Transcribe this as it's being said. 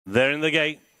They're in the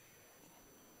gate.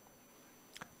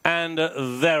 And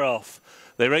they're off.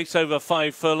 They race over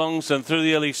 5 furlongs, and through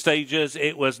the early stages,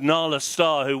 it was Nala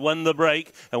Star who won the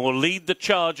break and will lead the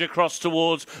charge across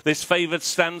towards this favoured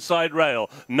stand-side rail.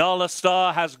 Nala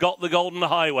Star has got the Golden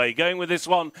Highway. Going with this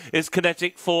one is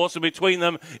Kinetic Force, and between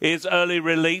them is Early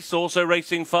Release. Also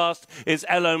racing fast is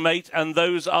Ello Mate, and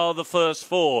those are the first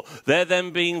 4. They're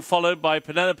then being followed by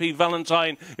Penelope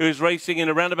Valentine, who is racing in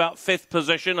around about 5th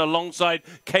position alongside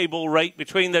Cable Rate.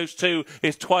 Between those two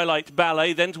is Twilight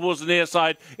Ballet. Then towards the near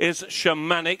side is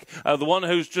Shaman. The one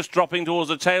who's just dropping towards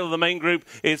the tail of the main group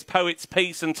is Poet's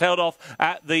Peace, and tailed off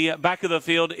at the back of the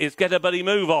field is Get a Buddy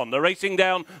Move On. They're racing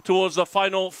down towards the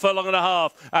final furlong and a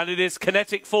half, and it is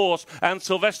Kinetic Force and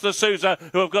Sylvester Sousa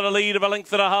who have got a lead of a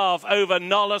length and a half over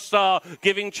Nala Star,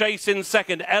 giving chase in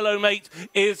second. Ello Mate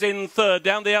is in third.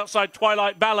 Down the outside,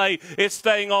 Twilight Ballet is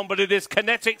staying on, but it is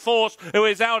Kinetic Force who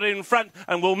is out in front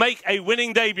and will make a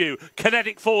winning debut.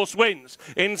 Kinetic Force wins.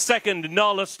 In second,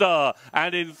 Nala Star,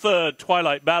 and in third,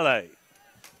 Twilight Ballet.